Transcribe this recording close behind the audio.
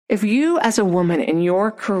If you as a woman in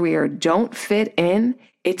your career don't fit in,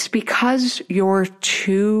 it's because you're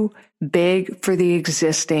too big for the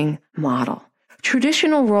existing model.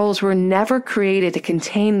 Traditional roles were never created to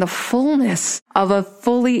contain the fullness of a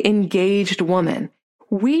fully engaged woman.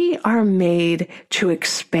 We are made to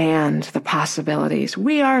expand the possibilities.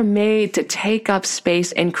 We are made to take up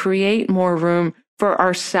space and create more room for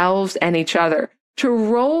ourselves and each other, to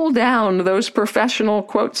roll down those professional,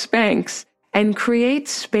 quote, spanks and create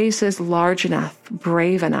spaces large enough,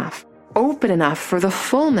 brave enough, open enough for the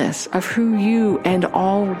fullness of who you and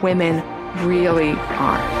all women really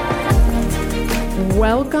are.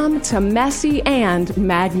 Welcome to Messy and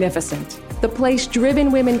Magnificent, the place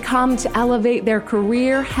driven women come to elevate their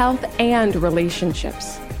career, health, and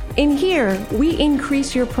relationships. In here, we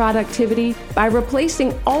increase your productivity by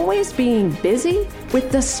replacing always being busy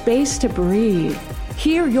with the space to breathe.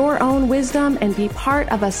 Hear your own wisdom and be part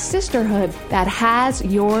of a sisterhood that has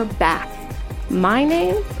your back. My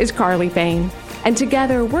name is Carly Fain, and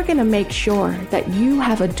together we're going to make sure that you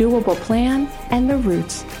have a doable plan and the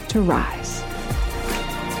roots to rise.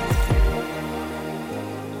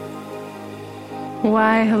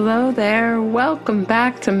 Why, hello there. Welcome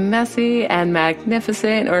back to Messy and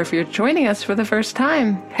Magnificent, or if you're joining us for the first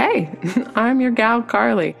time, hey, I'm your gal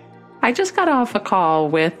Carly. I just got off a call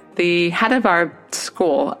with the head of our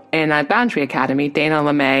school in Boundary Academy, Dana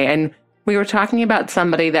LeMay, and we were talking about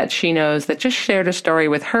somebody that she knows that just shared a story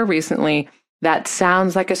with her recently that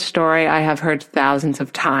sounds like a story I have heard thousands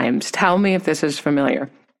of times. Tell me if this is familiar.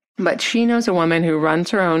 But she knows a woman who runs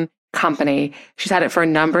her own company. She's had it for a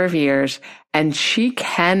number of years, and she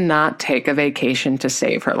cannot take a vacation to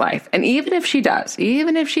save her life. And even if she does,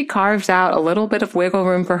 even if she carves out a little bit of wiggle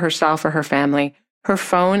room for herself or her family, her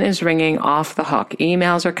phone is ringing off the hook.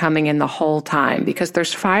 Emails are coming in the whole time because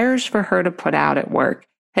there's fires for her to put out at work.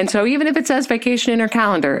 And so even if it says vacation in her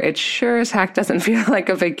calendar, it sure as heck doesn't feel like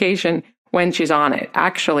a vacation when she's on it.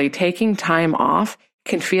 Actually, taking time off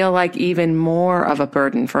can feel like even more of a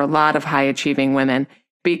burden for a lot of high-achieving women,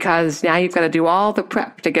 because now you've got to do all the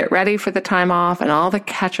prep to get ready for the time off and all the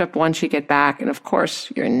catch up once you get back. And of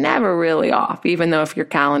course, you're never really off, even though if your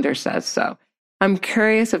calendar says so. I'm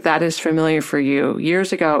curious if that is familiar for you.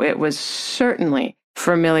 Years ago, it was certainly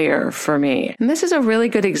familiar for me. And this is a really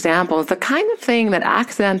good example of the kind of thing that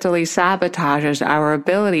accidentally sabotages our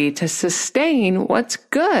ability to sustain what's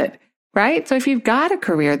good, right? So if you've got a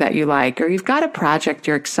career that you like, or you've got a project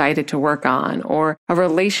you're excited to work on, or a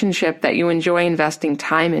relationship that you enjoy investing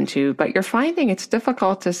time into, but you're finding it's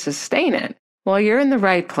difficult to sustain it, well, you're in the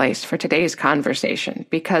right place for today's conversation,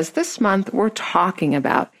 because this month we're talking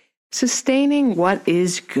about sustaining what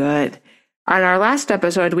is good. On our last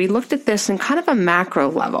episode, we looked at this in kind of a macro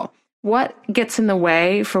level. What gets in the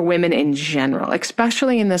way for women in general,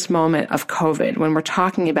 especially in this moment of COVID, when we're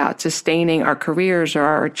talking about sustaining our careers or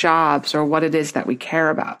our jobs or what it is that we care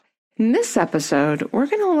about? In this episode, we're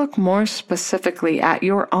going to look more specifically at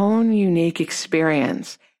your own unique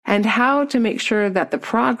experience and how to make sure that the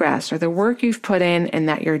progress or the work you've put in and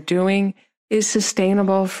that you're doing is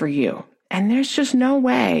sustainable for you. And there's just no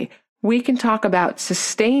way we can talk about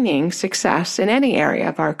sustaining success in any area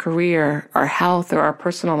of our career, our health, or our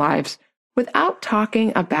personal lives without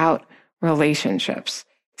talking about relationships.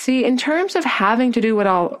 See, in terms of having to do it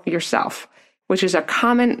all yourself, which is a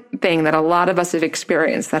common thing that a lot of us have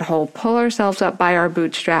experienced, that whole pull ourselves up by our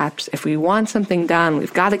bootstraps. If we want something done,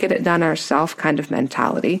 we've got to get it done ourselves kind of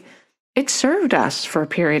mentality. It served us for a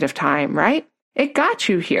period of time, right? It got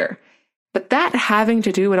you here. But that having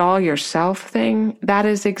to do it all yourself thing, that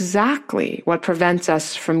is exactly what prevents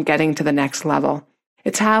us from getting to the next level.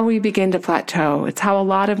 It's how we begin to plateau. It's how a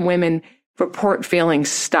lot of women report feeling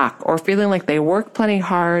stuck or feeling like they work plenty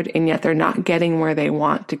hard and yet they're not getting where they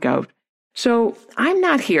want to go. So I'm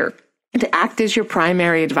not here to act as your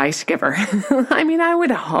primary advice giver. I mean, I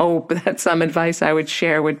would hope that some advice I would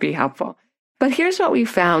share would be helpful. But here's what we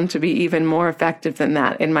found to be even more effective than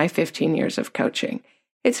that in my 15 years of coaching.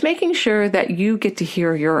 It's making sure that you get to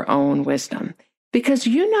hear your own wisdom, because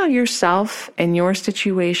you know yourself and your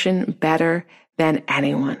situation better than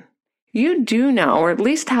anyone. You do know, or at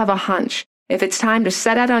least have a hunch, if it's time to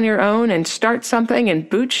set out on your own and start something and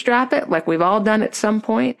bootstrap it like we've all done at some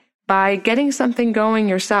point by getting something going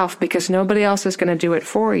yourself because nobody else is going to do it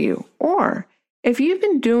for you. Or if you've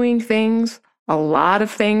been doing a lot of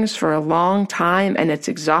things for a long time and it's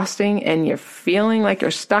exhausting and you're feeling like you're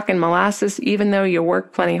stuck in molasses even though you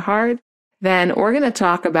work plenty hard, then we're going to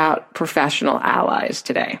talk about professional allies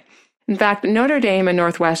today. In fact, Notre Dame and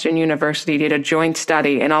Northwestern University did a joint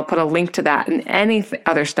study, and I'll put a link to that and any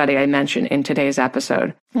other study I mention in today's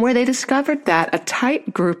episode, where they discovered that a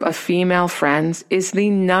tight group of female friends is the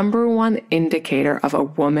number one indicator of a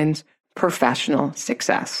woman's professional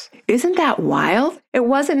success. Isn't that wild? It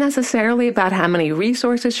wasn't necessarily about how many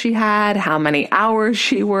resources she had, how many hours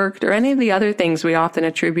she worked, or any of the other things we often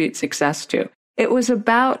attribute success to. It was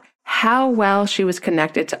about how well she was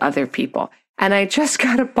connected to other people. And I just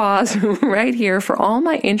got to pause right here for all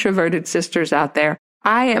my introverted sisters out there.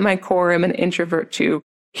 I, at my core, am an introvert too.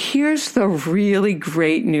 Here's the really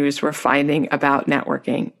great news we're finding about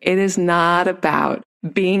networking. It is not about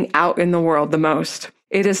being out in the world the most.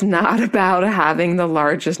 It is not about having the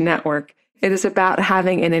largest network. It is about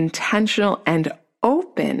having an intentional and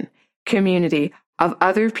open community of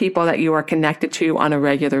other people that you are connected to on a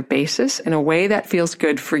regular basis in a way that feels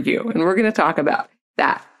good for you. And we're going to talk about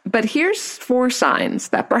that. But here's 4 signs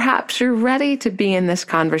that perhaps you're ready to be in this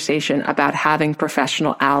conversation about having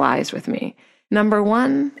professional allies with me. Number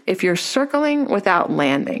 1, if you're circling without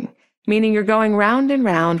landing, meaning you're going round and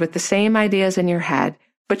round with the same ideas in your head,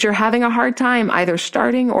 but you're having a hard time either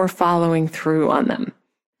starting or following through on them.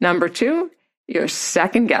 Number 2, you're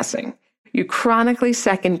second guessing. You chronically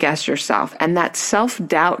second guess yourself, and that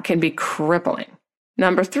self-doubt can be crippling.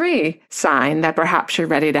 Number 3 sign that perhaps you're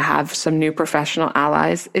ready to have some new professional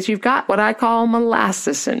allies is you've got what I call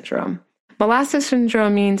molasses syndrome. Molasses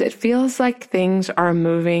syndrome means it feels like things are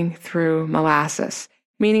moving through molasses,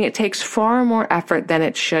 meaning it takes far more effort than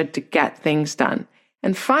it should to get things done.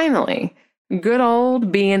 And finally, good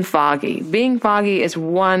old being foggy. Being foggy is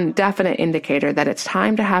one definite indicator that it's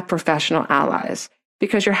time to have professional allies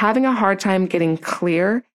because you're having a hard time getting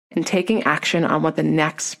clear and taking action on what the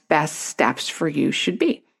next best steps for you should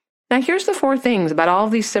be. Now, here's the 4 things about all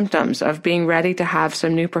of these symptoms of being ready to have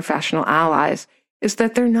some new professional allies is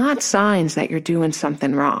that they're not signs that you're doing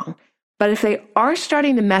something wrong. But if they are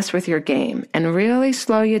starting to mess with your game and really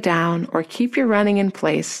slow you down or keep you running in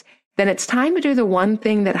place, then it's time to do the one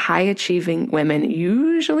thing that high-achieving women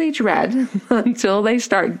usually dread until they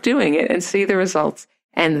start doing it and see the results.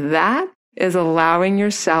 And that is allowing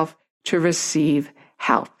yourself to receive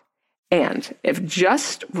help. And if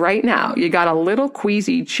just right now you got a little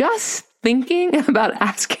queasy just thinking about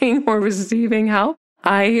asking or receiving help,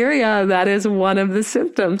 I hear ya. That is one of the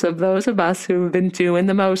symptoms of those of us who've been doing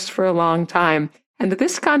the most for a long time. And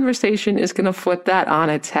this conversation is going to flip that on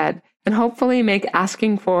its head and hopefully make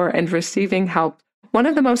asking for and receiving help one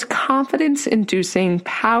of the most confidence-inducing,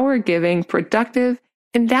 power-giving, productive,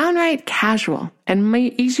 and downright casual and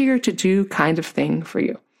easier to do kind of thing for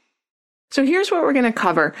you. So here's what we're going to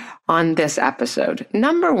cover on this episode.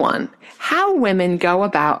 Number 1, how women go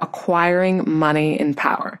about acquiring money and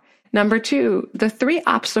power. Number 2, the 3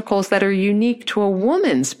 obstacles that are unique to a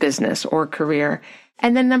woman's business or career.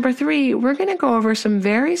 And then number 3, we're going to go over some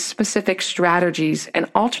very specific strategies and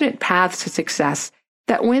alternate paths to success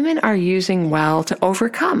that women are using well to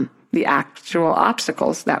overcome the actual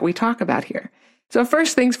obstacles that we talk about here. So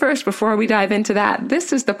first things first, before we dive into that,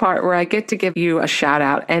 this is the part where I get to give you a shout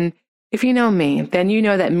out. And if you know me, then you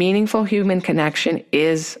know that meaningful human connection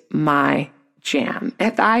is my jam.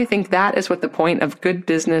 And I think that is what the point of good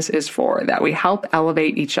business is for, that we help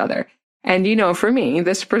elevate each other. And you know, for me,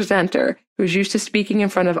 this presenter who's used to speaking in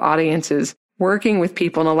front of audiences, working with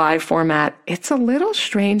people in a live format, it's a little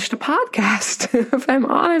strange to podcast, if I'm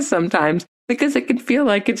honest sometimes, because it can feel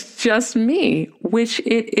like it's just me, which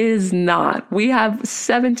it is not. We have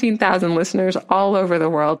 17,000 listeners all over the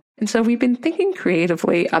world. And so we've been thinking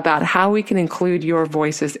creatively about how we can include your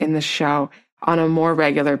voices in the show on a more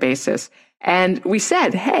regular basis. And we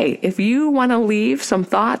said, hey, if you want to leave some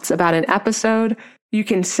thoughts about an episode, you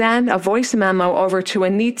can send a voice memo over to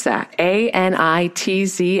Anitza,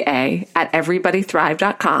 Anitza, at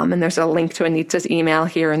everybodythrive.com. And there's a link to Anitza's email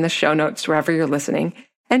here in the show notes, wherever you're listening.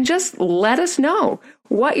 And just let us know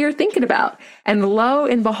what you're thinking about. And lo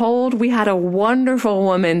and behold, we had a wonderful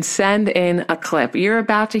woman send in a clip. You're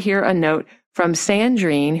about to hear a note from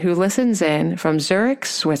Sandrine, who listens in from Zurich,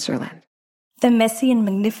 Switzerland. The Messy and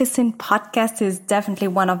Magnificent podcast is definitely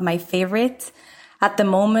one of my favorites. At the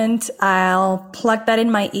moment, I'll plug that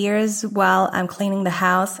in my ears while I'm cleaning the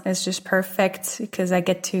house. It's just perfect because I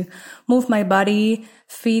get to move my body,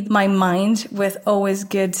 feed my mind with always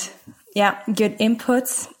good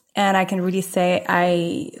inputs. And I can really say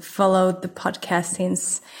I followed the podcast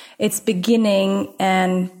since its beginning.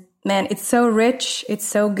 And man, it's so rich. It's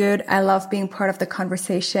so good. I love being part of the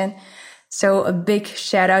conversation. So a big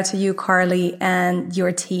shout out to you, Carly, and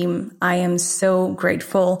your team. I am so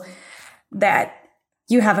grateful that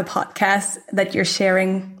you have a podcast that you're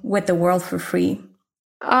sharing with the world for free.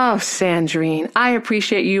 Oh, Sandrine, I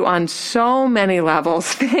appreciate you on so many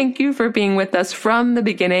levels. Thank you for being with us from the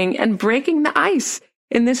beginning and breaking the ice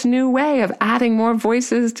in this new way of adding more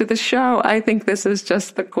voices to the show. I think this is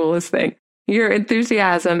just the coolest thing. Your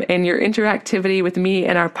enthusiasm and your interactivity with me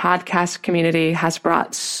and our podcast community has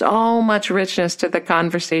brought so much richness to the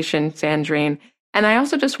conversation, Sandrine. And I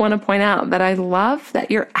also just want to point out that I love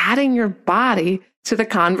that you're adding your body to the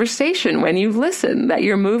conversation when you listen, that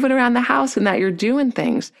you're moving around the house and that you're doing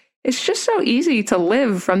things. It's just so easy to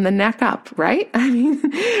live from the neck up, right? I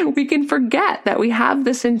mean, we can forget that we have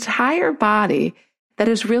this entire body that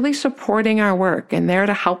is really supporting our work and there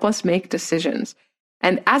to help us make decisions.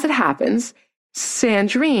 And as it happens,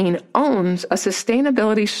 Sandrine owns a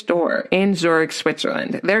sustainability store in Zurich,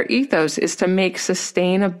 Switzerland. Their ethos is to make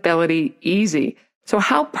sustainability easy. So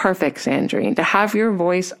how perfect, Sandrine, to have your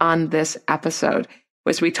voice on this episode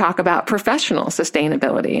as we talk about professional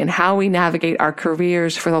sustainability and how we navigate our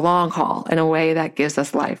careers for the long haul in a way that gives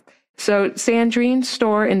us life. So Sandrine's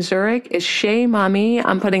store in Zurich is Chez Mamie.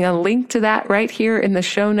 I'm putting a link to that right here in the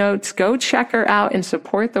show notes. Go check her out and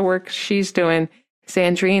support the work she's doing.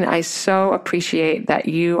 Sandrine, I so appreciate that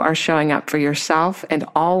you are showing up for yourself and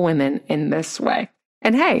all women in this way.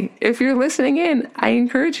 And hey, if you're listening in, I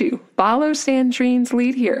encourage you, follow Sandrine's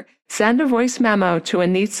lead here. Send a voice memo to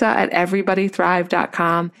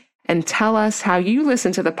Anitza@everybodythrive.com and tell us how you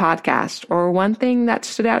listen to the podcast or one thing that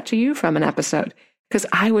stood out to you from an episode, because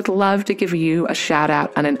I would love to give you a shout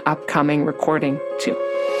out on an upcoming recording too.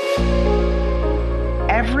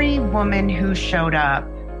 Every woman who showed up,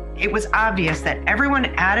 it was obvious that everyone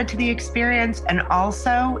added to the experience. And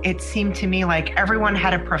also it seemed to me like everyone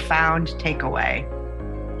had a profound takeaway.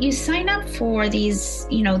 You sign up for these,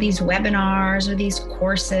 these webinars or these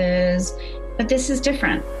courses, but this is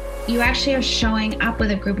different. You actually are showing up with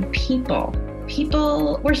a group of people.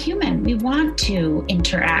 We're human. We want to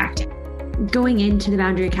interact. Going into the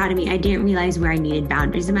Boundary Academy, I didn't realize where I needed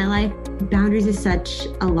boundaries in my life. Boundaries is such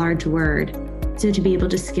a large word. So to be able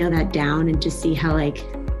to scale that down and to see how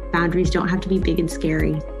boundaries don't have to be big and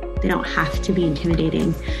scary. They don't have to be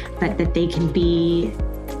intimidating, but that they can be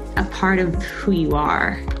a part of who you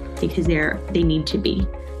are because they need to be,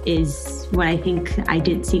 is what I think I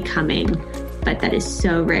didn't see coming, but that is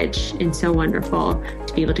so rich and so wonderful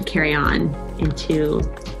to be able to carry on into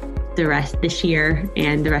the rest this year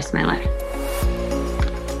and the rest of my life.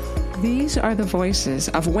 These are the voices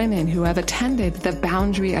of women who have attended the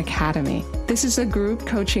Boundary Academy. This is a group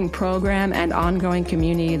coaching program and ongoing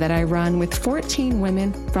community that I run with 14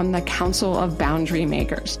 women from the Council of Boundary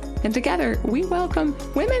Makers. And together, we welcome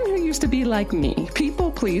women who used to be like me,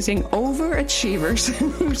 people-pleasing overachievers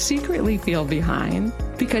who secretly feel behind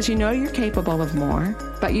because you know you're capable of more,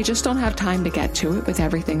 but you just don't have time to get to it with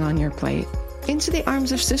everything on your plate. Into the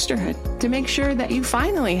arms of sisterhood to make sure that you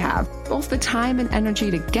finally have both the time and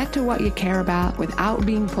energy to get to what you care about without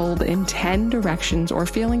being pulled in 10 directions or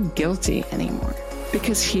feeling guilty anymore.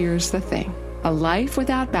 Because here's the thing, a life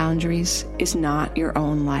without boundaries is not your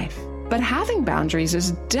own life. But having boundaries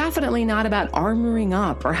is definitely not about armoring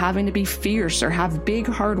up or having to be fierce or have big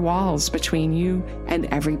hard walls between you and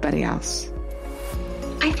everybody else.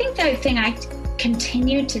 I think the thing I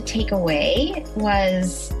continued to take away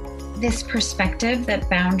was this perspective that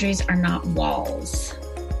boundaries are not walls.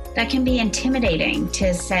 That can be intimidating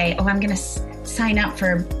to say, I'm going to sign up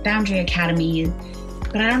for Boundary Academy,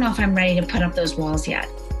 but I don't know if I'm ready to put up those walls yet.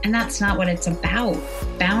 And that's not what it's about.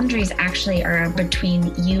 Boundaries actually are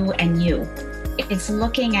between you and you. It's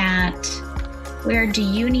looking at where do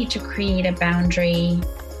you need to create a boundary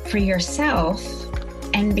for yourself.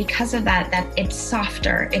 And because of that it's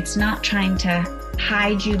softer. It's not trying to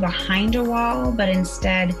hide you behind a wall, but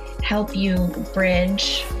instead help you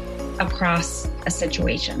bridge across a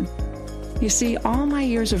situation. You see, all my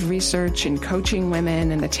years of research and coaching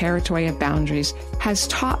women in the territory of boundaries has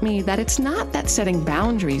taught me that it's not that setting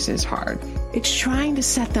boundaries is hard. It's trying to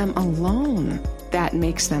set them alone that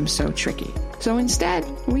makes them so tricky. So instead,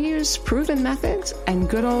 we use proven methods and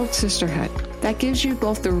good old sisterhood that gives you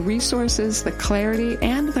both the resources, the clarity,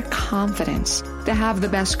 and the confidence to have the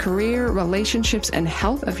best career, relationships, and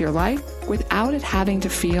health of your life without it having to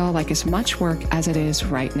feel like as much work as it is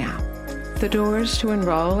right now. The doors to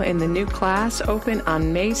enroll in the new class open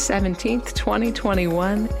on May 17th,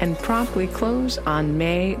 2021, and promptly close on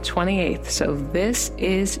May 28th. So this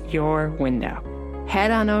is your window.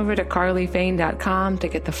 Head on over to carlyfane.com to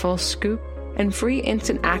get the full scoop and free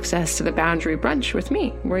instant access to the Boundary Brunch with me,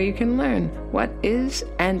 where you can learn what is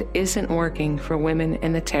and isn't working for women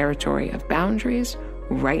in the territory of boundaries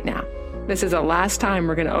right now. This is the last time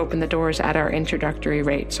we're going to open the doors at our introductory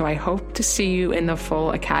rate, so I hope to see you in the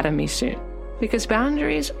full academy soon. Because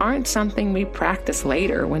boundaries aren't something we practice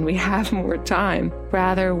later when we have more time.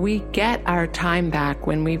 Rather, we get our time back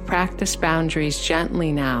when we practice boundaries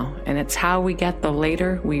gently now, and it's how we get the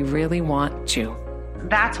later we really want to.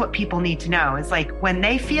 That's what people need to know, is like when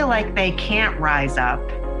they feel like they can't rise up,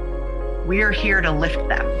 we're here to lift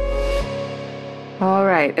them. All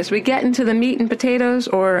right, as we get into the meat and potatoes,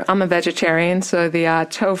 or I'm a vegetarian, so the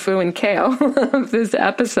tofu and kale of this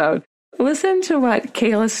episode, listen to what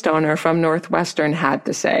Kayla Stoner from Northwestern had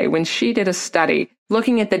to say when she did a study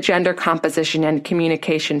looking at the gender composition and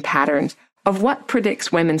communication patterns of what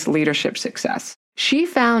predicts women's leadership success. She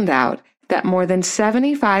found out that more than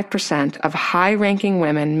 75% of high-ranking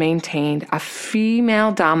women maintained a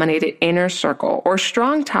female-dominated inner circle or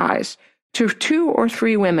strong ties to 2 or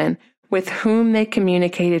 3 women with whom they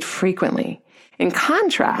communicated frequently. In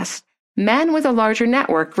contrast, men with a larger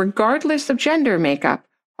network, regardless of gender makeup,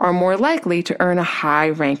 are more likely to earn a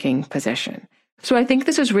high-ranking position. So I think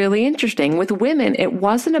this is really interesting. With women, it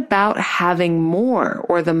wasn't about having more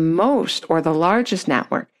or the most or the largest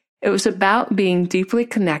network. It was about being deeply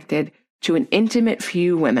connected to an intimate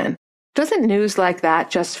few women. Doesn't news like that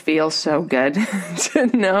just feel so good to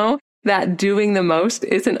know that doing the most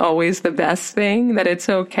isn't always the best thing, that it's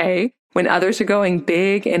okay when others are going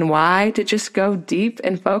big and wide to just go deep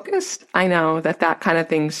and focused? I know that kind of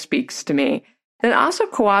thing speaks to me. And it also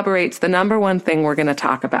corroborates the number one thing we're going to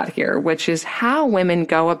talk about here, which is how women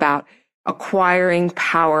go about acquiring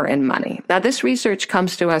power and money. Now, this research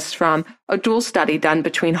comes to us from a dual study done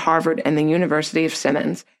between Harvard and the University of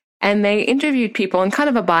Simmons. And they interviewed people in kind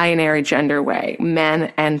of a binary gender way,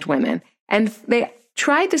 men and women. And they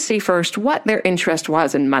tried to see first what their interest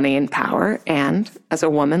was in money and power. And as a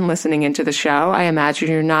woman listening into the show, I imagine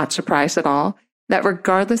you're not surprised at all that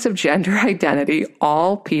regardless of gender identity,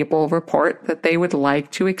 all people report that they would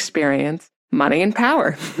like to experience money and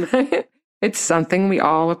power. It's something we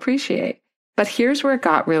all appreciate. But here's where it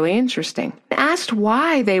got really interesting. Asked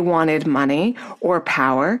why they wanted money or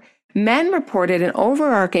power, men reported an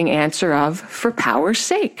overarching answer of, for power's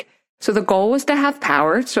sake. So the goal was to have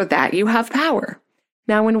power so that you have power.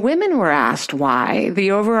 Now, when women were asked why,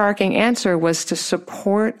 the overarching answer was to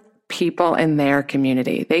support people in their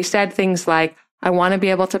community. They said things like, I want to be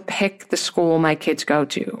able to pick the school my kids go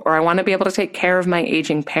to, or I want to be able to take care of my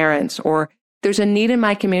aging parents, or there's a need in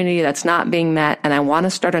my community that's not being met, and I want to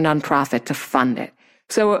start a nonprofit to fund it.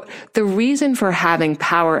 So the reason for having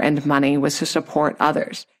power and money was to support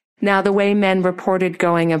others. Now, the way men reported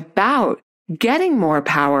going about getting more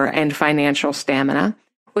power and financial stamina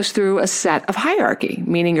was through a set of hierarchy,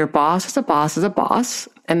 meaning your boss is a boss is a boss,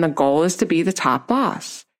 and the goal is to be the top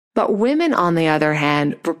boss. But women, on the other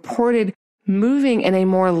hand, reported moving in a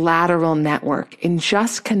more lateral network, in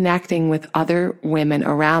just connecting with other women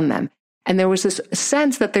around them. And there was this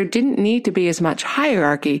sense that there didn't need to be as much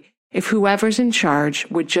hierarchy if whoever's in charge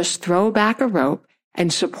would just throw back a rope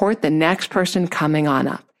and support the next person coming on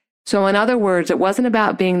up. So in other words, it wasn't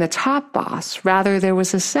about being the top boss. Rather, there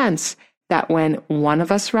was a sense that when one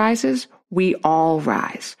of us rises, we all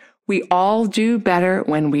rise. We all do better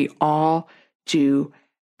when we all do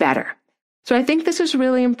better. So I think this is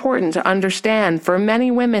really important to understand for many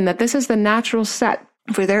women that this is the natural set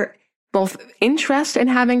for their both interest in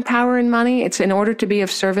having power and money. It's in order to be of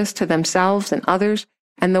service to themselves and others.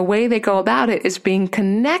 And the way they go about it is being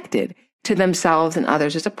connected to themselves and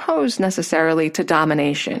others as opposed necessarily to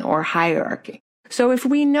domination or hierarchy. So if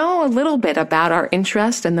we know a little bit about our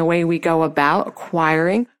interest and the way we go about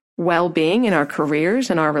acquiring well-being in our careers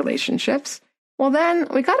and our relationships, well, then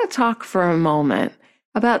we got to talk for a moment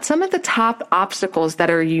about some of the top obstacles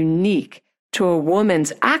that are unique to a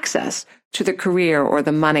woman's access to the career or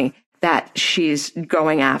the money that she's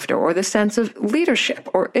going after, or the sense of leadership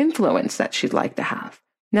or influence that she'd like to have.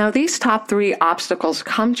 Now, these top 3 obstacles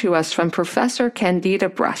come to us from Professor Candida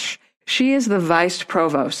Brush. She is the vice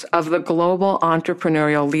provost of the Global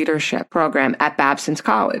Entrepreneurial Leadership Program at Babson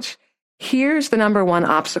College. Here's the number 1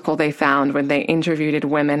 obstacle they found when they interviewed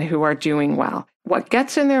women who are doing well. What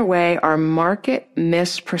gets in their way are market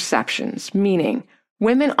misperceptions, meaning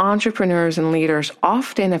women entrepreneurs and leaders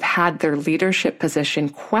often have had their leadership position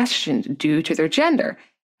questioned due to their gender.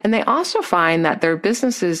 And they also find that their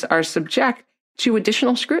businesses are subject to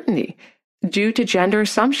additional scrutiny due to gender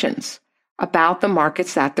assumptions about the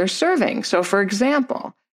markets that they're serving. So, for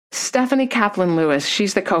example, Stephanie Kaplan-Lewis,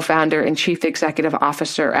 she's the co-founder and chief executive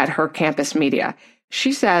officer at Her Campus Media.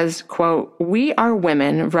 She says, quote, "We are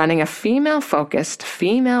women running a female-focused,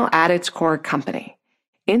 female-at-its-core company.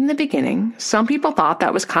 In the beginning, some people thought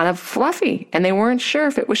that was kind of fluffy, and they weren't sure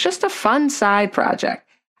if it was just a fun side project.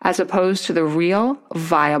 as opposed to the real,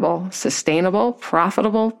 viable, sustainable,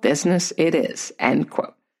 profitable business it is, end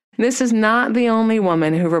quote. This is not the only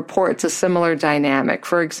woman who reports a similar dynamic.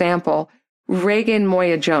 For example, Reagan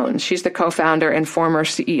Moya Jones, she's the co-founder and former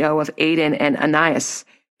CEO of Aiden and Anais.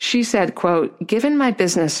 She said, quote, "Given my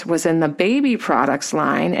business was in the baby products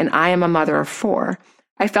line and I am a mother of 4,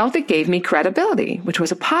 I felt it gave me credibility, which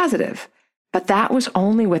was a positive. But that was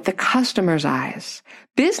only with the customer's eyes.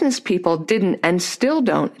 Business people didn't and still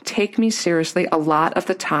don't take me seriously a lot of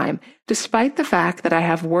the time, despite the fact that I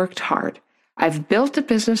have worked hard. I've built a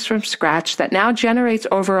business from scratch that now generates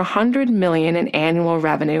over $100 million in annual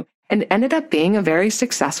revenue and ended up being a very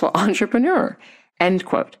successful entrepreneur," end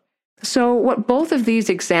quote. So what both of these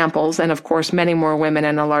examples, and of course many more women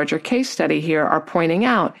in a larger case study here, are pointing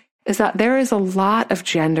out is that there is a lot of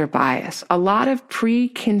gender bias, a lot of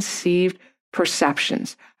preconceived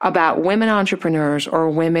perceptions about women entrepreneurs or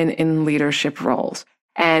women in leadership roles.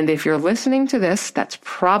 And if you're listening to this, that's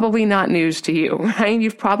probably not news to you, right?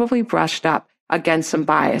 You've probably brushed up against some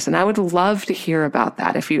bias. And I would love to hear about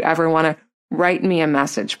that. If you ever want to write me a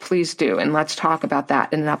message, please do. And let's talk about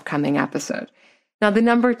that in an upcoming episode. Now, the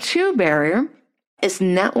number 2 barrier is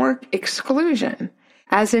network exclusion.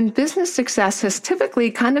 As in, business success has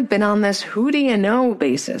typically kind of been on this who do you know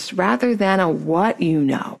basis rather than a what you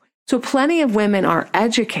know. So plenty of women are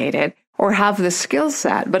educated or have the skill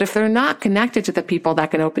set, but if they're not connected to the people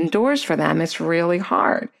that can open doors for them, it's really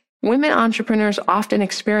hard. Women entrepreneurs often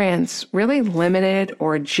experience really limited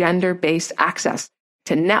or gender-based access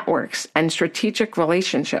to networks and strategic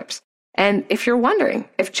relationships. And if you're wondering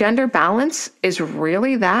if gender balance is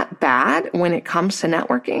really that bad when it comes to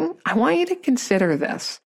networking, I want you to consider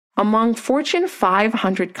this. Among Fortune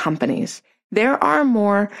 500 companies, there are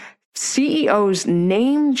more CEOs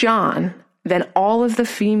named John than all of the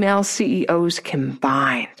female CEOs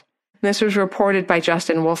combined. This was reported by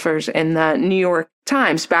Justin Wolfers in the New York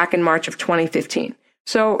Times back in March of 2015.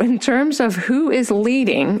 So in terms of who is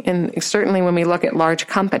leading, and certainly when we look at large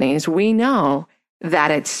companies, we know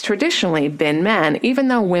that it's traditionally been men, even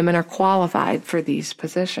though women are qualified for these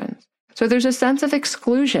positions. So there's a sense of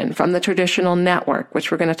exclusion from the traditional network,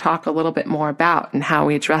 which we're going to talk a little bit more about and how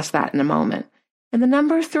we address that in a moment. And the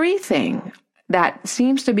number 3 thing that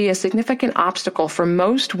seems to be a significant obstacle for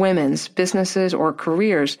most women's businesses or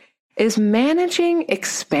careers is managing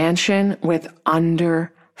expansion with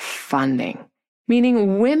underfunding.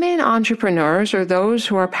 Meaning women entrepreneurs or those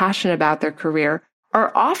who are passionate about their career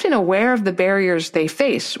are often aware of the barriers they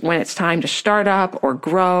face when it's time to start up or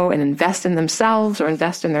grow and invest in themselves or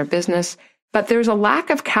invest in their business. But there's a lack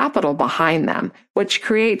of capital behind them, which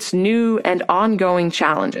creates new and ongoing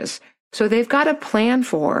challenges. So they've got to plan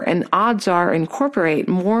for, and odds are incorporate,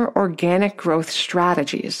 more organic growth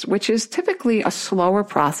strategies, which is typically a slower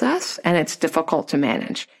process and it's difficult to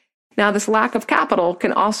manage. Now, this lack of capital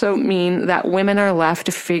can also mean that women are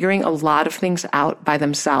left figuring a lot of things out by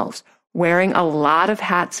themselves, wearing a lot of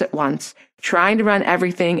hats at once, trying to run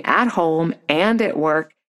everything at home and at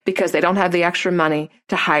work because they don't have the extra money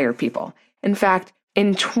to hire people. In fact,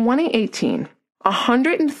 in 2018,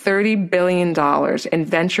 $130 billion in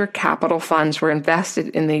venture capital funds were invested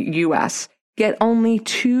in the U.S., yet only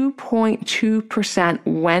 2.2%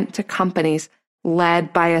 went to companies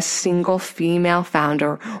led by a single female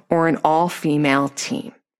founder or an all-female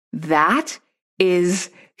team. That is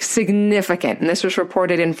significant, and this was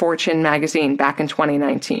reported in Fortune magazine back in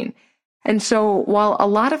 2019. And so while a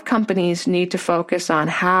lot of companies need to focus on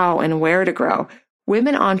how and where to grow,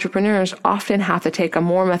 women entrepreneurs often have to take a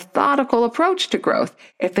more methodical approach to growth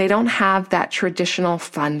if they don't have that traditional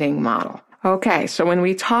funding model. Okay, so when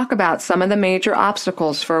we talk about some of the major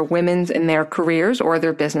obstacles for women in their careers or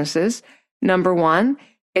their businesses, number 1,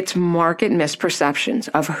 it's market misperceptions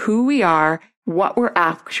of who we are, what we're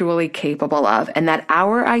actually capable of, and that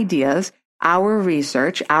our ideas, our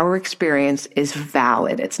research, our experience is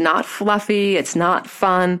valid. It's not fluffy. It's not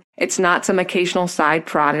fun. It's not some occasional side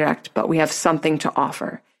project, but we have something to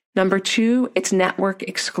offer. Number 2, it's network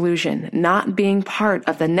exclusion, not being part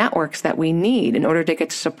of the networks that we need in order to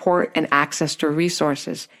get support and access to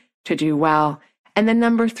resources to do well. And then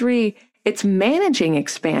number 3, it's managing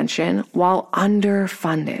expansion while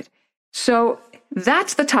underfunded. So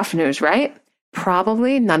that's the tough news, right?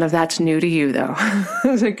 Probably none of that's new to you, though.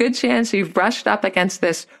 There's a good chance you've brushed up against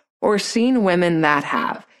this or seen women that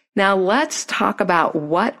have. Now, let's talk about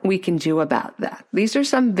what we can do about that. These are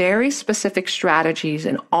some very specific strategies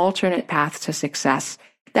and alternate paths to success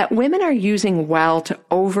that women are using well to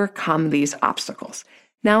overcome these obstacles.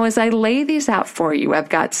 Now, as I lay these out for you, I've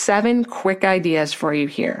got 7 quick ideas for you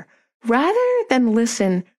here. rather than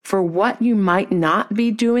listen for what you might not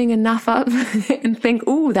be doing enough of and think,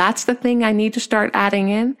 ooh, that's the thing I need to start adding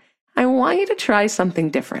in, I want you to try something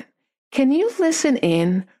different. Can you listen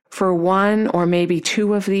in for one or maybe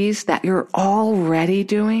two of these that you're already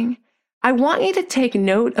doing? I want you to take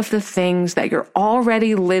note of the things that you're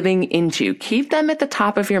already living into. Keep them at the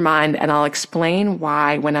top of your mind, and I'll explain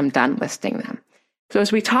why when I'm done listing them. So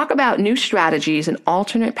as we talk about new strategies and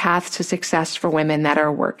alternate paths to success for women that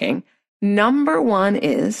are working, number one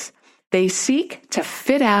is they seek to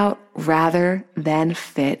fit out rather than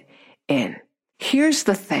fit in. Here's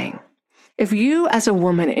the thing. If you as a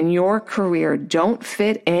woman in your career don't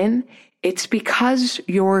fit in, it's because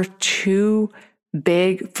you're too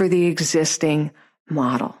big for the existing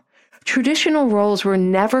model. Traditional roles were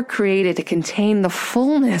never created to contain the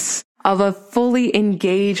fullness of a fully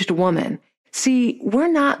engaged woman. See,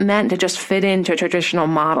 we're not meant to just fit into traditional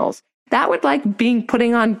models. That would like being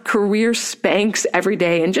putting on career Spanx every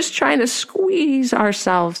day and just trying to squeeze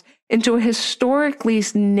ourselves into a historically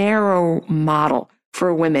narrow model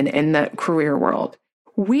for women in the career world.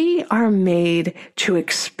 We are made to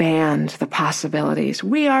expand the possibilities.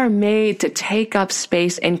 We are made to take up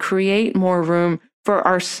space and create more room for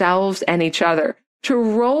ourselves and each other, to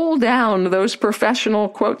roll down those professional,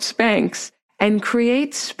 quote, Spanx and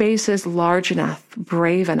create spaces large enough,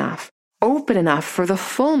 brave enough, open enough for the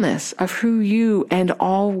fullness of who you and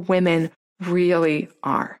all women really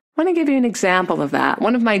are. I want to give you an example of that.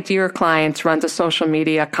 One of my dear clients runs a social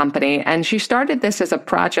media company, and she started this as a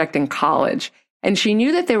project in college. And she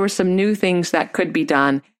knew that there were some new things that could be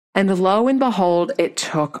done. And lo and behold, it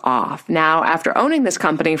took off. Now, after owning this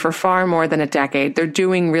company for far more than a decade, they're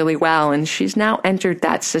doing really well. And she's now entered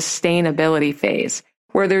that sustainability phase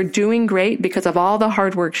where they're doing great because of all the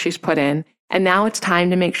hard work she's put in. And now it's time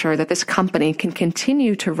to make sure that this company can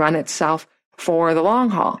continue to run itself for the long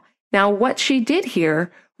haul. Now, what she did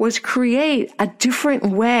here was create a different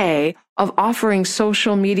way of offering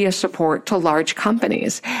social media support to large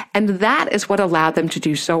companies. And that is what allowed them to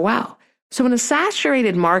do so well. So in a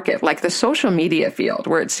saturated market like the social media field,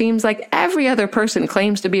 where it seems like every other person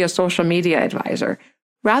claims to be a social media advisor,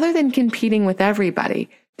 rather than competing with everybody,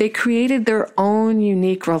 they created their own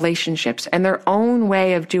unique relationships and their own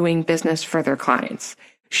way of doing business for their clients.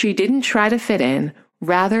 She didn't try to fit in,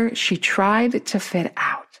 rather she tried to fit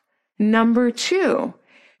out. Number two,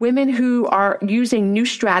 women who are using new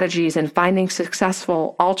strategies and finding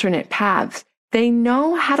successful alternate paths, they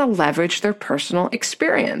know how to leverage their personal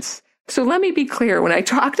experience. So let me be clear, when I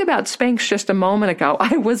talked about Spanx just a moment ago,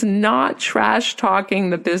 I was not trash talking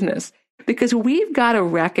the business, because we've got to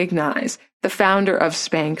recognize the founder of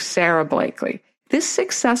Spanx, Sara Blakely. This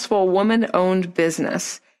successful woman-owned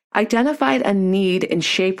business identified a need in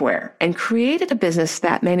shapewear and created a business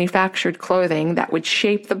that manufactured clothing that would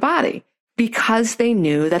shape the body, because they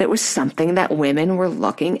knew that it was something that women were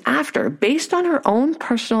looking after. Based on her own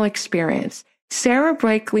personal experience, Sara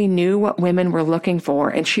Blakely knew what women were looking for,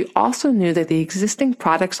 and she also knew that the existing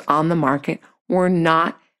products on the market were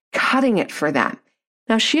not cutting it for them.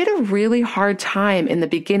 Now, she had a really hard time in the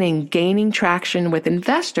beginning gaining traction with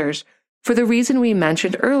investors for the reason we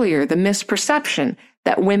mentioned earlier, the misperception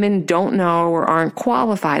that women don't know or aren't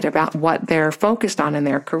qualified about what they're focused on in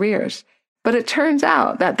their careers. But it turns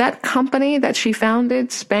out that that company that she founded,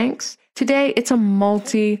 Spanx, today it's a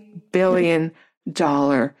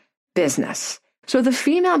multi-billion-dollar business. So the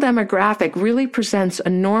female demographic really presents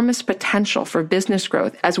enormous potential for business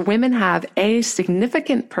growth as women have a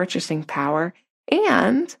significant purchasing power,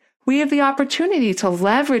 and we have the opportunity to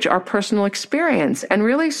leverage our personal experience and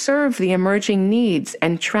really serve the emerging needs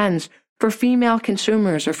and trends for female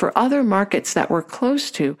consumers or for other markets that we're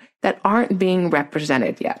close to that aren't being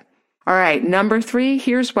represented yet. All right, number three,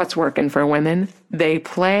 here's what's working for women. They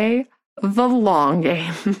play the long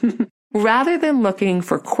game. Rather than looking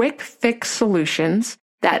for quick fix solutions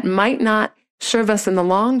that might not serve us in the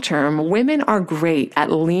long term, women are great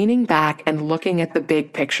at leaning back and looking at the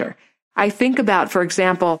big picture. I think about, for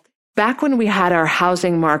example, back when we had our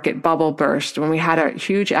housing market bubble burst, when we had a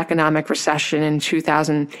huge economic recession in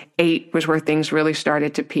 2008 was where things really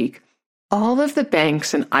started to peak. All of the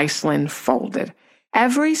banks in Iceland folded.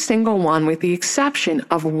 Every single one with the exception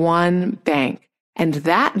of one bank. And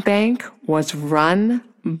that bank was run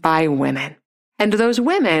by women. And those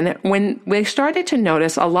women, when they started to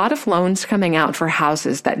notice a lot of loans coming out for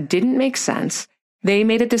houses that didn't make sense, they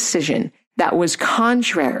made a decision that was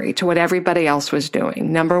contrary to what everybody else was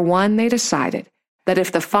doing. Number one, they decided that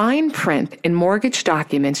if the fine print in mortgage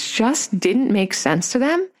documents just didn't make sense to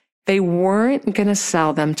them, they weren't going to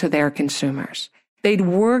sell them to their consumers. They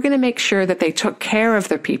were going to make sure that they took care of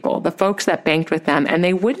their people, the folks that banked with them, and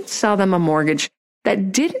they wouldn't sell them a mortgage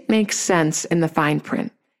that didn't make sense in the fine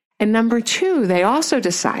print. And number two, they also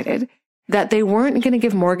decided that they weren't going to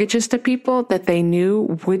give mortgages to people that they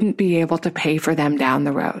knew wouldn't be able to pay for them down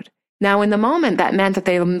the road. Now, in the moment, that meant that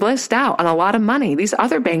they missed out on a lot of money. These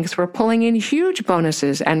other banks were pulling in huge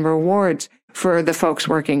bonuses and rewards for the folks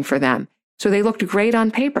working for them. So they looked great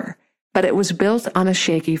on paper, but it was built on a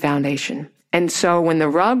shaky foundation. And so when the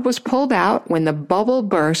rug was pulled out, when the bubble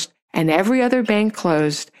burst and every other bank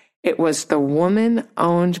closed, it was the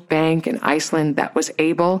woman-owned bank in Iceland that was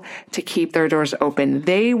able to keep their doors open.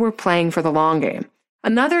 They were playing for the long game.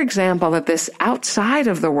 Another example of this outside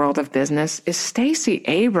of the world of business is Stacey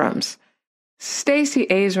Abrams. Stacey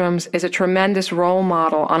Abrams is a tremendous role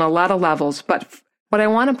model on a lot of levels, but what I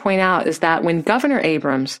want to point out is that when Governor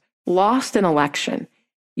Abrams lost an election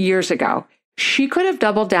years ago, she could have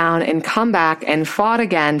doubled down and come back and fought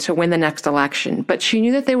again to win the next election, but she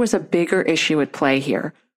knew that there was a bigger issue at play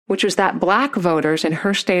here, which was that Black voters in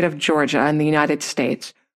her state of Georgia in the United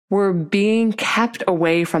States were being kept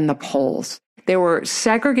away from the polls. There were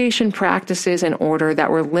segregation practices in order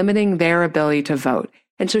that were limiting their ability to vote.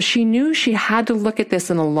 And so she knew she had to look at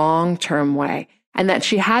this in a long-term way, and that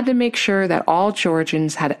she had to make sure that all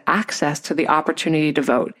Georgians had access to the opportunity to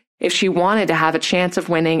vote if she wanted to have a chance of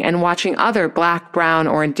winning and watching other Black, brown,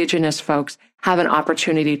 or indigenous folks have an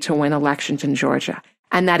opportunity to win elections in Georgia.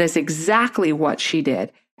 And that is exactly what she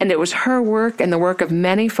did. And it was her work and the work of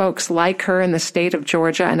many folks like her in the state of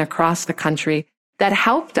Georgia and across the country that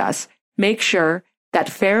helped us make sure that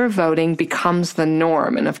fair voting becomes the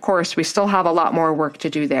norm. And of course, we still have a lot more work to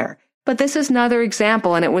do there. But this is another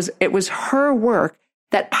example, and it was her work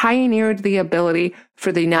that pioneered the ability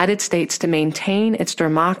for the United States to maintain its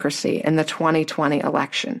democracy in the 2020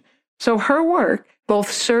 election. So her work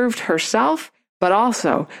both served herself, but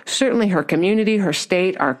also certainly her community, her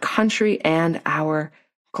state, our country, and our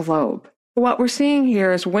globe. What we're seeing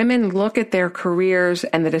here is women look at their careers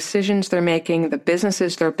and the decisions they're making, the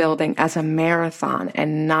businesses they're building as a marathon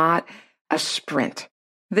and not a sprint.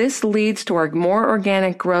 This leads to more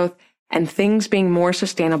organic growth and things being more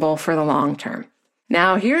sustainable for the long term.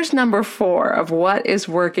 Now, here's number 4 of what is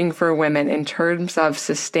working for women in terms of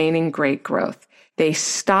sustaining great growth. They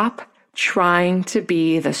stop trying to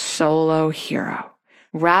be the solo hero.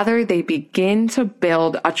 Rather, they begin to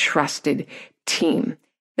build a trusted team.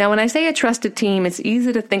 Now, when I say a trusted team, it's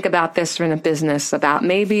easy to think about this in a business, about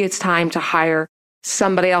maybe it's time to hire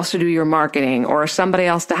somebody else to do your marketing or somebody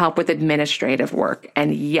else to help with administrative work.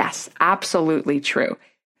 And yes, absolutely true.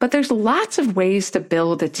 But there's lots of ways to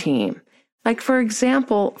build a team. Like, for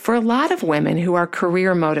example, for a lot of women who are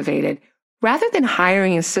career motivated, rather than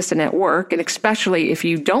hiring an assistant at work, and especially if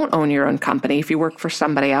you don't own your own company, if you work for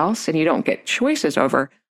somebody else and you don't get choices over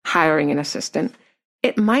hiring an assistant,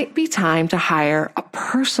 it might be time to hire a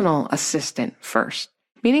personal assistant first,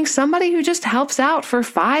 meaning somebody who just helps out for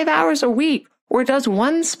 5 hours a week or does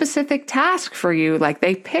one specific task for you, like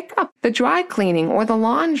they pick up the dry cleaning or the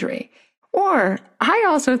laundry. Or I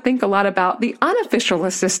also think a lot about the unofficial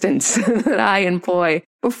assistants that I employ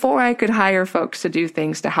before I could hire folks to do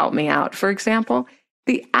things to help me out. For example,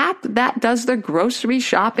 the app that does the grocery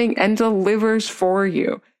shopping and delivers for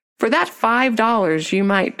you. For that $5 you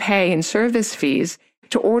might pay in service fees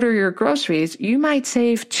to order your groceries, you might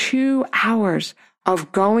save 2 hours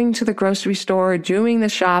of going to the grocery store, doing the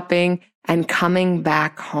shopping, and coming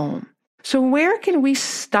back home. So where can we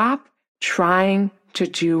stop trying to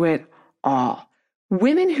do it all?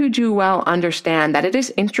 Women who do well understand that it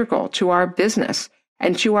is integral to our business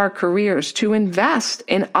and to our careers to invest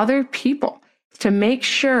in other people, to make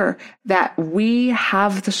sure that we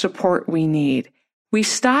have the support we need. We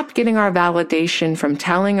stop getting our validation from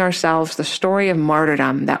telling ourselves the story of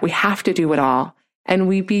martyrdom, that we have to do it all, and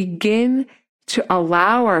we begin to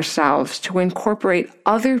allow ourselves to incorporate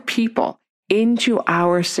other people into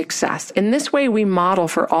our success. In this way, we model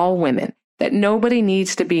for all women that nobody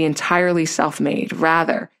needs to be entirely self-made,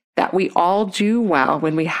 rather, that we all do well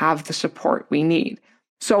when we have the support we need.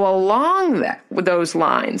 So along those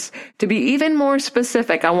lines, to be even more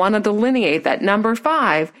specific, I want to delineate that number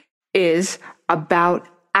 5 is about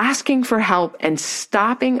asking for help and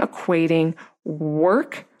stopping equating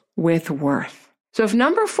work with worth. So if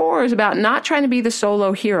number 4 is about not trying to be the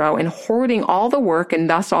solo hero and hoarding all the work and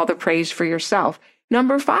thus all the praise for yourself,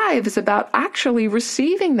 number 5 is about actually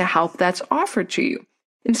receiving the help that's offered to you.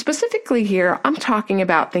 And specifically here, I'm talking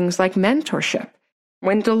about things like mentorship.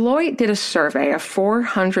 When Deloitte did a survey of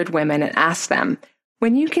 400 women and asked them,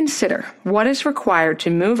 when you consider what is required to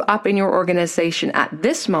move up in your organization at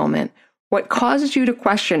this moment, what causes you to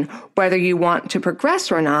question whether you want to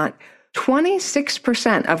progress or not,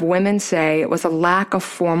 26% of women say it was a lack of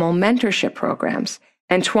formal mentorship programs,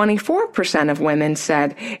 and 24% of women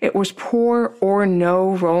said it was poor or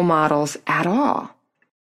no role models at all.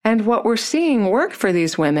 And what we're seeing work for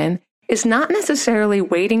these women is not necessarily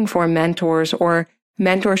waiting for mentors or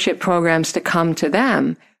mentorship programs to come to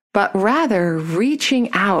them, but rather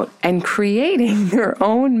reaching out and creating their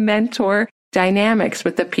own mentor dynamics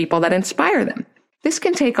with the people that inspire them. This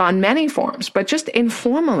can take on many forms, but just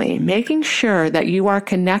informally making sure that you are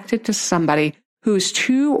connected to somebody who's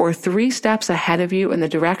 2 or 3 steps ahead of you in the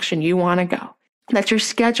direction you want to go. That you're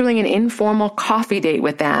scheduling an informal coffee date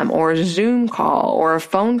with them or a Zoom call or a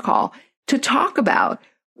phone call to talk about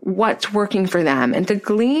what's working for them and to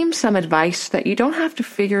glean some advice that you don't have to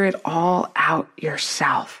figure it all out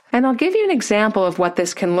yourself. And I'll give you an example of what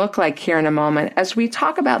this can look like here in a moment as we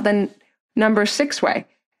talk about the number 6 way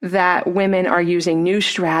that women are using new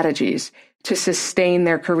strategies to sustain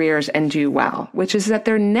their careers and do well, which is that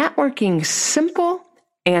they're networking simple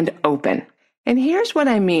and open. And here's what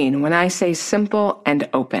I mean when I say simple and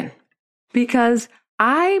open. Because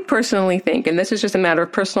I personally think, and this is just a matter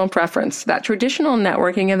of personal preference, that traditional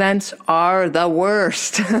networking events are the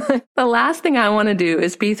worst. The last thing I want to do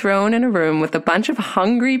is be thrown in a room with a bunch of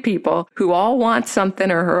hungry people who all want something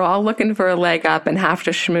or who are all looking for a leg up and have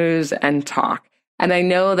to schmooze and talk. And I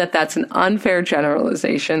know that that's an unfair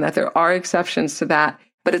generalization, that there are exceptions to that,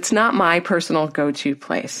 but it's not my personal go-to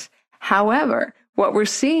place. However, what we're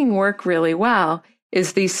seeing work really well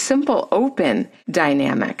is these simple open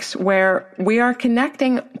dynamics where we are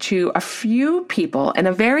connecting to a few people in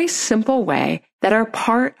a very simple way that are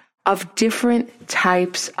part of different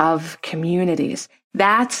types of communities.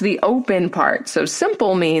 That's the open part. So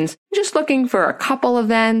simple means just looking for a couple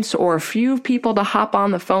events or a few people to hop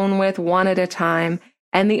on the phone with one at a time.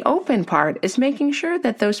 And the open part is making sure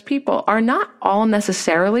that those people are not all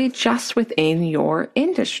necessarily just within your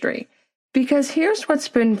industry. Because here's what's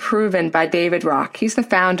been proven by David Rock. He's the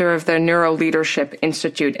founder of the Neuro Leadership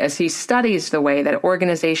Institute as he studies the way that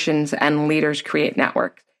organizations and leaders create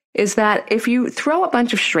networks, is that if you throw a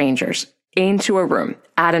bunch of strangers into a room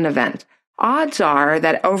at an event, odds are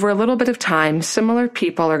that over a little bit of time, similar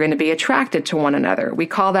people are going to be attracted to one another. We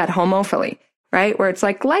call that homophily, right? Where it's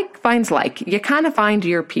like finds like. You kind of find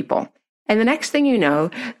your people. And the next thing you know,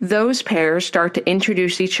 those pairs start to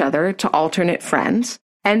introduce each other to alternate friends.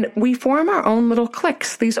 And we form our own little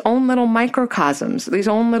cliques, these own little microcosms, these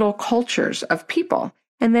own little cultures of people.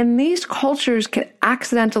 And then these cultures can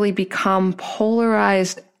accidentally become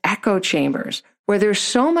polarized echo chambers where there's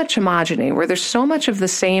so much homogeny, where there's so much of the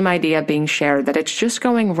same idea being shared that it's just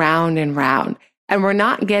going round and round. And we're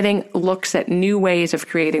not getting looks at new ways of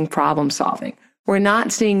creating problem solving. We're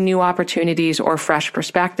not seeing new opportunities or fresh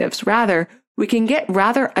perspectives. Rather, we can get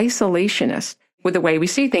rather isolationist with the way we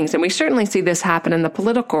see things. And we certainly see this happen in the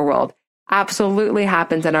political world. Absolutely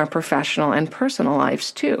happens in our professional and personal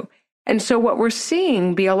lives too. And so what we're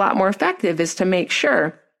seeing be a lot more effective is to make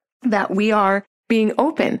sure that we are being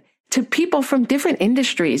open to people from different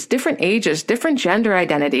industries, different ages, different gender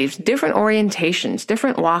identities, different orientations,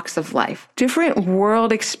 different walks of life, different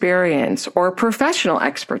world experience or professional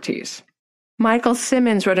expertise. Michael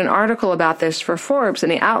Simmons wrote an article about this for Forbes,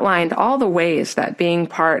 and he outlined all the ways that being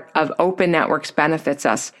part of open networks benefits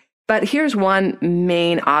us. But here's one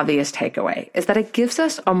main obvious takeaway, is that it gives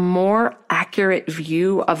us a more accurate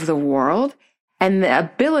view of the world and the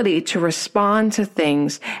ability to respond to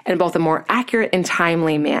things in both a more accurate and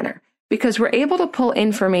timely manner, because we're able to pull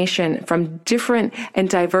information from different and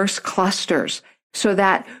diverse clusters so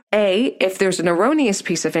that A, if there's an erroneous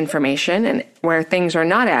piece of information and where things are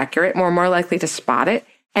not accurate, we're more likely to spot it.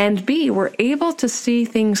 And B, we're able to see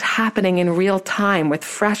things happening in real time with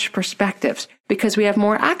fresh perspectives because we have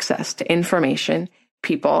more access to information,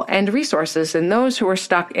 people, and resources than those who are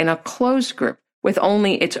stuck in a closed group with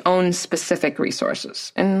only its own specific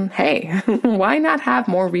resources. And hey, why not have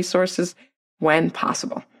more resources when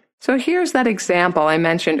possible? So here's that example I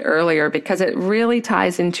mentioned earlier because it really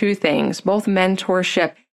ties in 2 things, both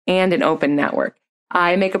mentorship and an open network.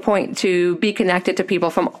 I make a point to be connected to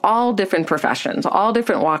people from all different professions, all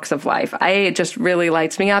different walks of life. It just really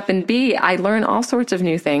lights me up. And B, I learn all sorts of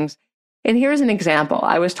new things. And here's an example.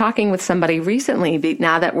 I was talking with somebody recently,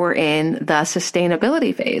 now that we're in the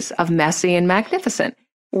sustainability phase of Messy and Magnificent,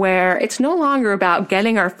 where it's no longer about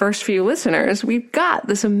getting our first few listeners. We've got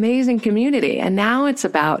this amazing community. And now it's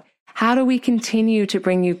about how do we continue to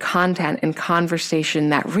bring you content and conversation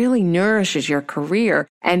that really nourishes your career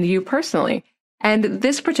and you personally? And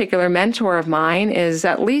this particular mentor of mine is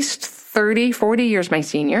at least 30, 40 years my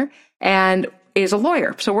senior. And is a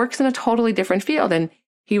lawyer, so works in a totally different field. And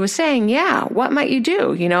he was saying, yeah, what might you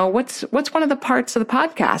do? What's one of the parts of the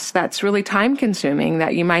podcast that's really time consuming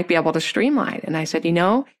that you might be able to streamline? And I said,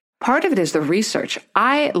 part of it is the research.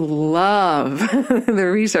 I love the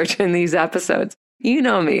research in these episodes. You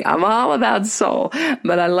know me, I'm all about soul,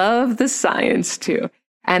 but I love the science too.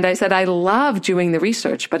 And I said, I love doing the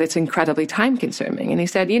research, but it's incredibly time consuming. And he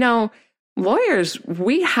said, lawyers,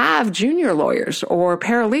 we have junior lawyers or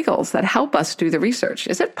paralegals that help us do the research.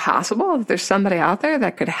 Is it possible that there's somebody out there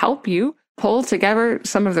that could help you pull together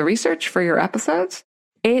some of the research for your episodes?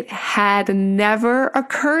 It had never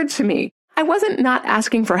occurred to me. I wasn't not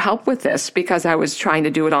asking for help with this because I was trying to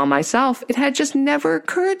do it all myself. It had just never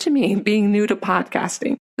occurred to me, being new to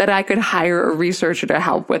podcasting, that I could hire a researcher to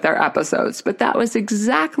help with our episodes. But that was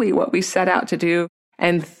exactly what we set out to do.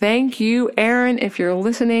 And thank you, Erin. If you're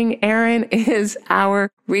listening, Erin is our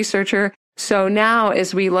researcher. So now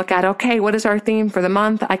as we look at, okay, what is our theme for the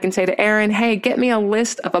month? I can say to Erin, hey, get me a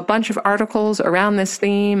list of a bunch of articles around this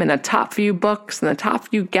theme and the top few books and the top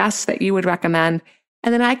few guests that you would recommend.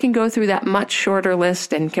 And then I can go through that much shorter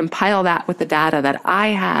list and compile that with the data that I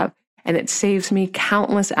have. And it saves me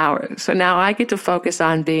countless hours. So now I get to focus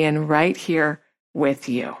on being right here with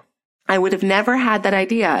you. I would have never had that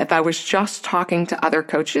idea if I was just talking to other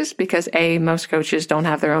coaches because most coaches don't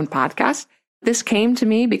have their own podcast. This came to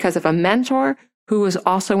me because of a mentor who was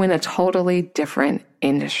also in a totally different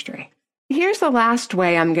industry. Here's the last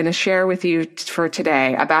way I'm going to share with you for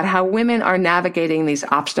today about how women are navigating these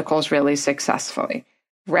obstacles really successfully.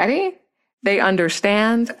 Ready? They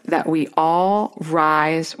understand that we all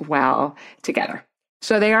rise well together.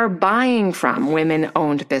 So they are buying from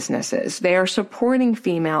women-owned businesses. They are supporting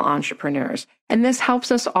female entrepreneurs. And this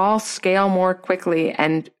helps us all scale more quickly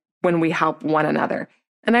and when we help one another.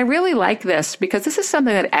 And I really like this because this is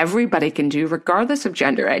something that everybody can do regardless of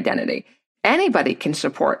gender identity. Anybody can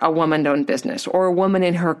support a woman-owned business or a woman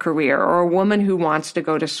in her career or a woman who wants to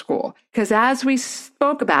go to school. Because as we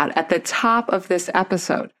spoke about at the top of this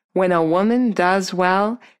episode, when a woman does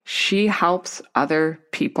well, she helps other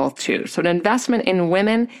people too. So an investment in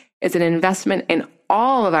women is an investment in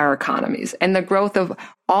all of our economies and the growth of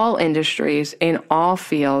all industries in all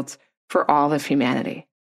fields for all of humanity.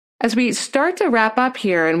 As we start to wrap up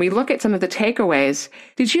here and we look at some of the takeaways,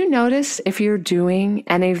 did you notice if you're doing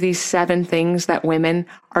any of these 7 things that women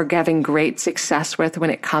are having great success with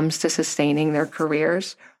when it comes to sustaining their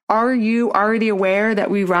careers? Are you already aware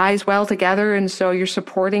that we rise well together and so you're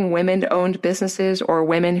supporting women-owned businesses or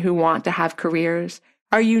women who want to have careers?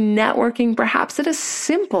 Are you networking perhaps in a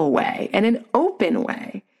simple way and an open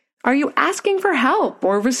way? Are you asking for help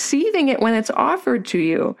or receiving it when it's offered to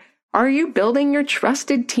you? Are you building your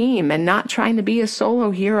trusted team and not trying to be a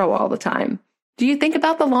solo hero all the time? Do you think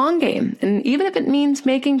about the long game? And even if it means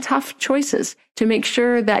making tough choices to make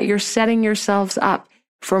sure that you're setting yourselves up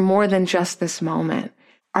for more than just this moment.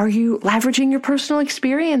 Are you leveraging your personal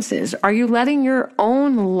experiences? Are you letting your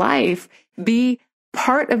own life be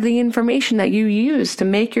part of the information that you use to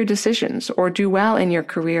make your decisions or do well in your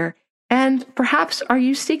career? And perhaps are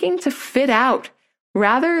you seeking to fit out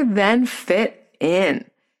rather than fit in?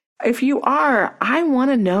 If you are, I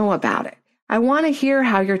want to know about it. I want to hear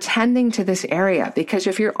how you're tending to this area because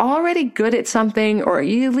if you're already good at something or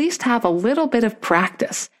you at least have a little bit of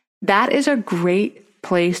practice, that is a great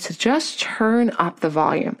place to just turn up the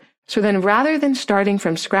volume. So then rather than starting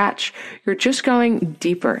from scratch, you're just going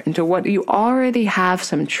deeper into what you already have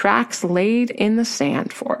some tracks laid in the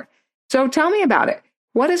sand for. So tell me about it.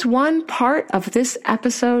 What is one part of this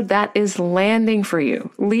episode that is landing for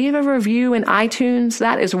you? Leave a review in iTunes.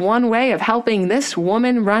 That is one way of helping this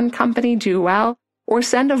woman-run company do well. Or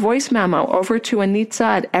send a voice memo over to Anitza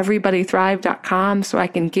at everybodythrive.com so I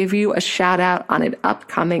can give you a shout out on an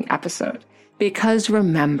upcoming episode. Because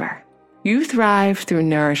remember, you thrive through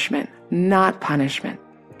nourishment, not punishment.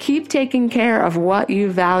 Keep taking care of what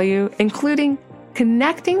you value, including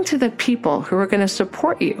connecting to the people who are going to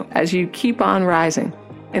support you as you keep on rising.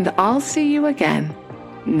 And I'll see you again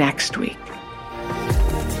next week.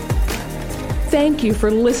 Thank you for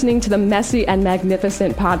listening to the Messy and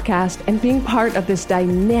Magnificent podcast and being part of this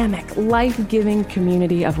dynamic, life-giving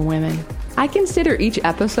community of women. I consider each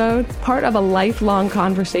episode part of a lifelong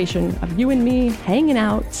conversation of you and me hanging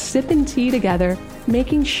out, sipping tea together,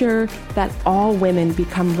 making sure that all women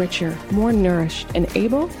become richer, more nourished, and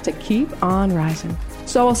able to keep on rising.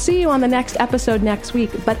 So I'll see you on the next episode next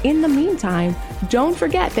week. But in the meantime, don't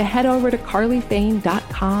forget to head over to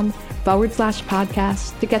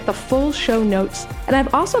carlyfane.com/podcast to get the full show notes. And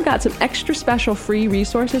I've also got some extra special free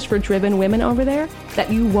resources for driven women over there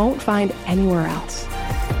that you won't find anywhere else.